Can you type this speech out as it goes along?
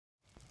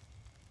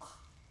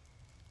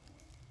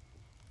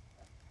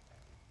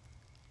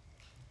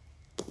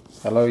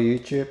Hello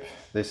YouTube,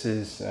 this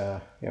is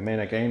your man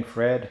again,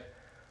 Fred.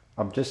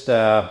 I'm just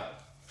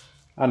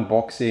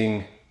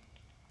unboxing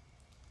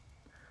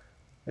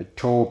a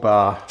tow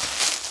bar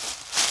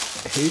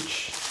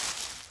hitch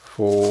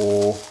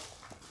for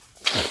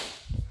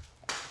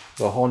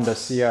the Honda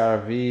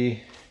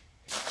CRV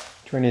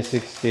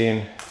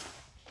 2016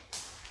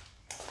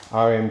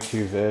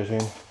 RM2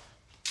 version.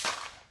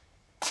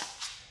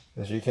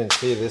 As you can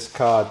see, this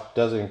car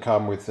doesn't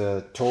come with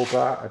a tow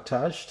bar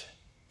attached.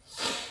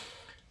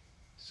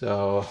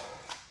 So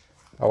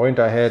I went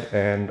ahead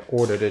and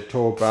ordered a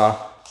tow bar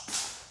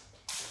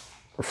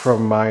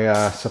from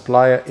my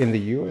supplier in the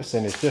US,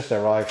 and it's just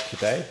arrived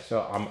today.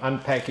 So I'm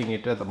unpacking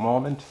it at the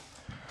moment,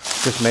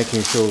 just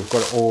making sure we've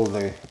got all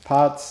the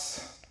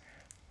parts,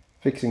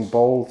 fixing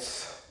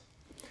bolts,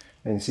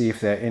 and see if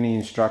there are any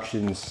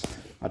instructions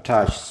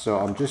attached. So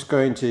I'm just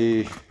going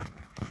to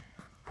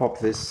pop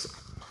this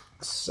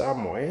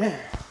somewhere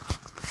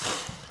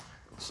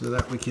so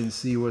that we can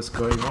see what's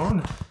going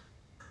on.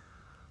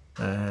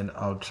 And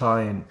I'll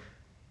try and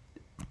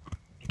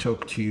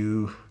talk to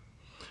you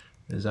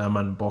as I'm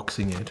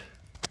unboxing it.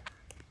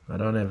 I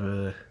don't have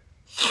a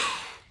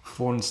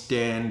phone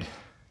stand,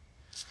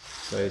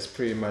 so it's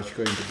pretty much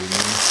going to be me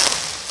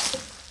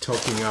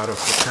talking out of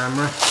the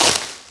camera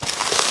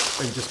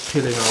and just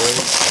peeling away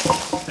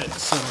at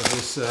some of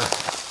this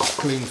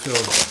cling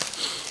film.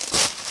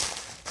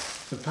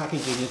 The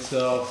packaging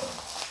itself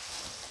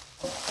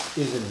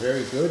isn't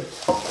very good.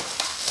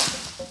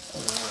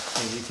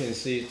 As you can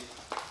see,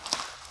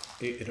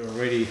 it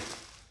already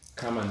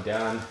come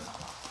undone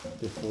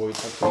before it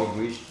actually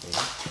reached me,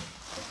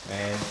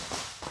 and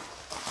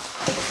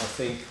I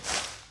think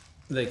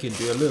they can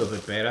do a little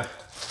bit better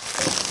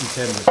in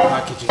terms of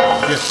packaging,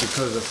 just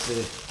because of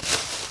the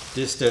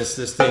distance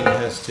this thing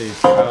has to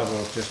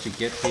travel just to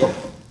get here.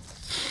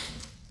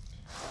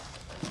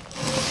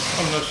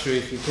 I'm not sure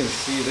if you can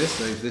see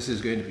this, or if this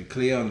is going to be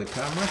clear on the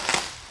camera.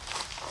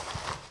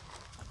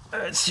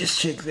 Let's just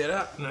check that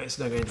out. No, it's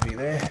not going to be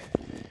there.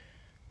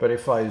 But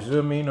if I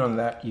zoom in on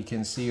that, you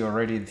can see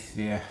already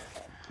there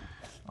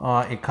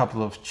are a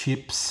couple of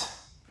chips,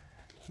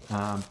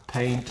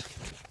 paint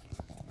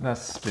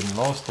that's been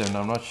lost, and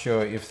I'm not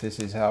sure if this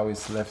is how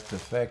it's left the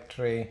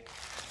factory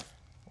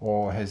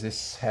or has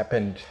this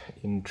happened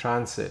in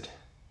transit.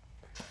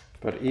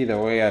 But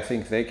either way, I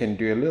think they can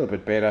do a little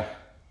bit better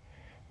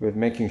with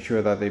making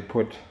sure that they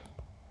put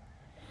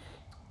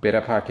better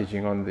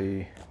packaging on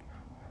the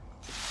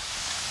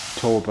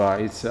tow bar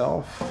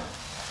itself.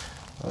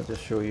 I'll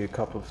just show you a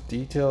couple of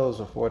details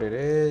of what it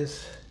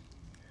is.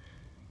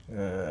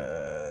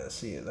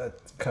 See that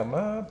come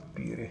up,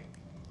 beauty.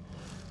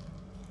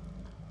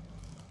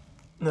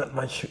 Not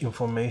much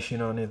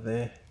information on it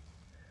there,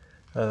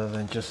 other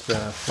than just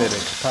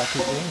FedEx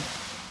packaging.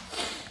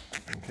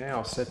 Okay,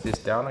 I'll set this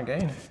down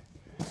again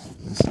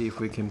and see if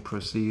we can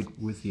proceed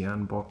with the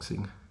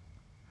unboxing.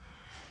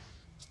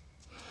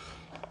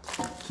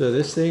 So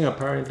this thing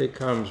apparently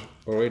comes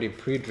already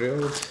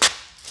pre-drilled,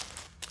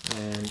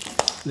 and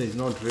there's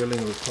no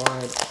drilling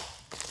required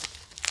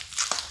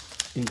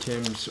in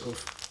terms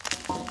of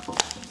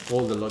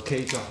all the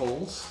locator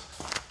holes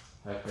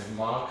have been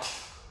marked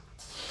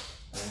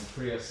and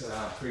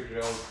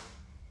pre-drilled.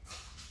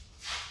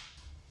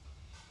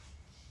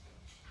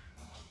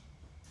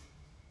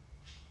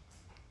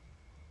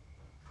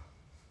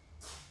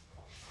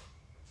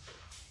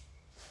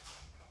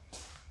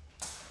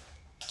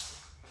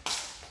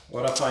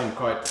 What I find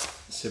quite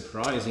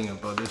surprising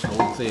about this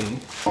whole thing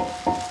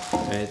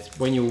is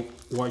when you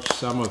watch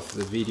some of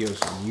the videos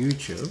on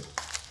YouTube,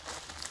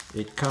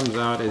 it comes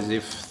out as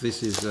if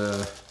this is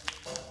a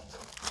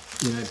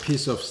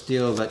piece of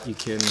steel that you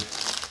can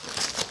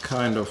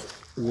kind of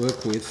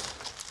work with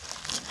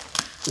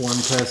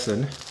one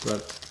person,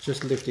 but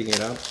just lifting it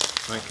up,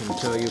 I can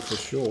tell you for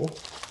sure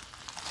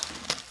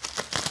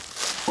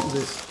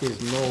this is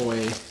no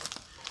way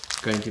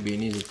going to be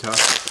an easy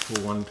task for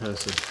one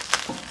person.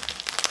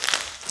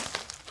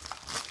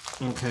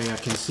 Okay, I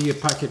can see a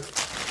packet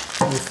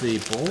with the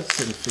bolts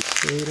and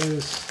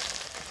fixators,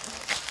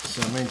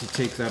 so I'm going to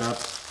take that up,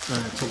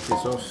 take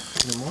this off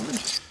in a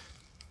moment.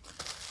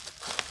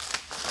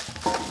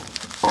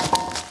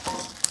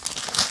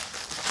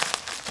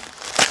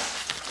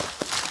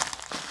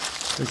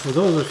 And for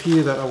those of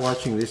you that are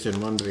watching this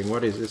and wondering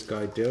what is this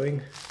guy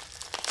doing,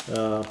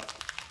 I'm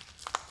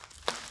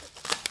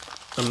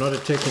not a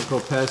technical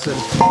person.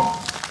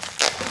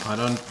 I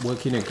don't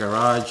work in a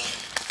garage.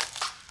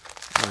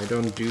 I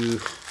don't do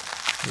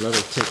a lot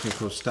of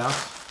technical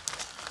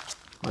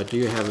stuff. I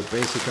do have a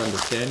basic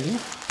understanding.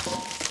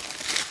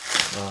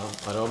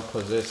 I don't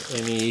possess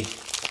any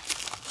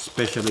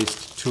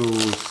specialist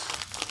tools.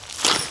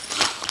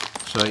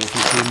 So if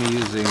you see me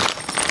using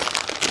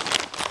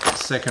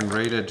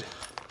second-rated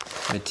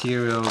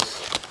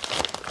materials,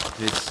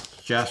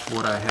 it's just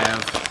what I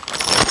have,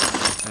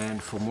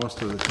 and for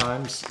most of the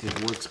times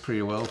it works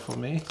pretty well for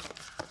me.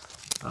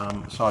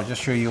 So I'll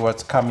just show you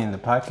what's come in the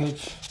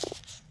package.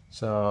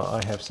 So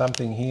I have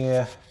something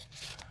here,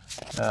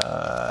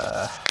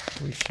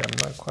 which I'm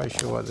not quite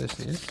sure what this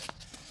is.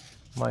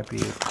 Might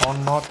be a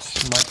con knot,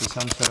 might be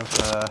some sort of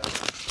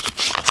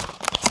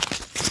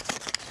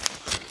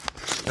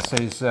it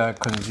says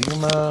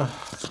consumer.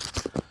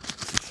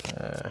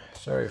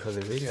 Sorry for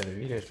the video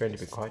is going to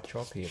be quite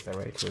choppy at the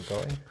rate we're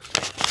going.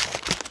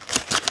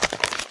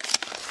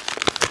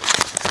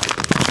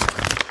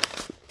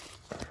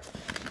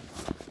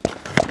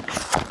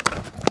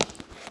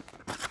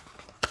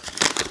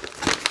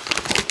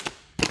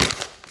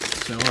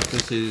 So what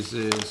this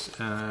is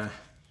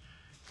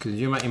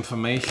consumer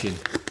information.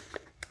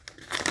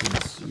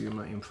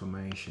 Consumer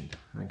information,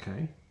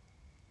 okay.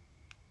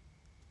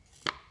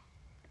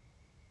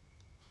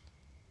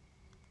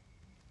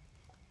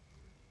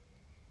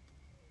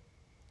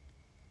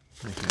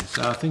 Okay,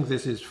 so I think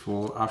this is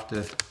for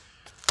after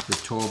the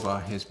tow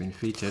bar has been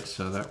fitted,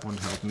 so that won't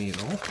help me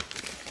at all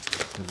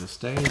at this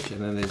stage.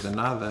 And then there's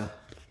another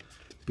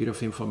bit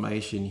of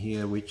information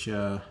here which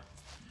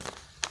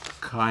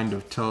kind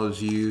of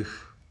tells you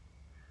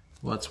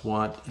what's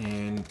what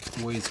and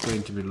where it's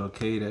going to be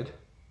located.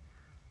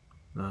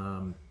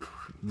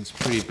 It's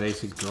pretty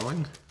basic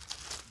drawing,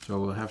 so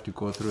we'll have to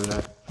go through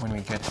that when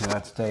we get to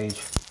that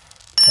stage.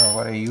 So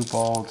what a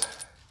U-bolt,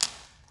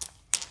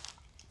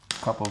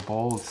 couple of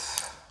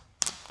bolts,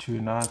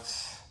 2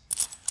 nuts,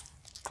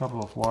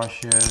 couple of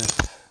washers,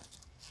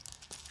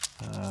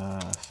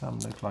 some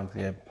look like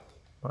they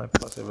might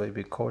possibly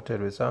be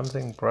coated with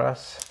something,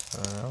 brass,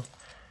 I don't know,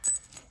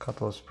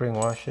 couple of spring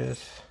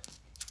washers,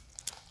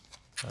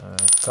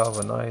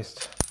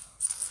 galvanized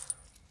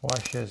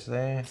washers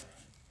there.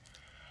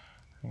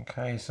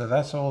 Okay, so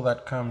that's all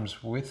that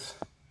comes with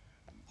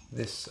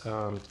this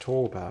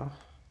tow bar,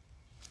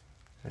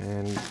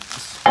 and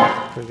it's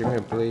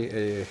presumably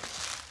a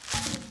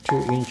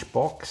 2-inch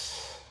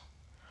box.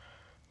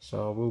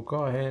 So we'll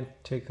go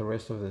ahead, take the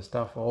rest of the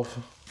stuff off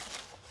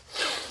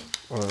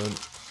and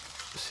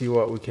see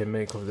what we can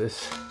make of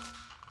this,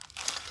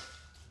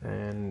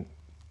 and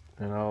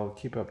I'll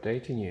keep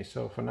updating you.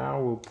 So for now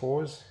we'll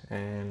pause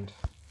and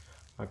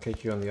I'll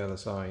catch you on the other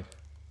side.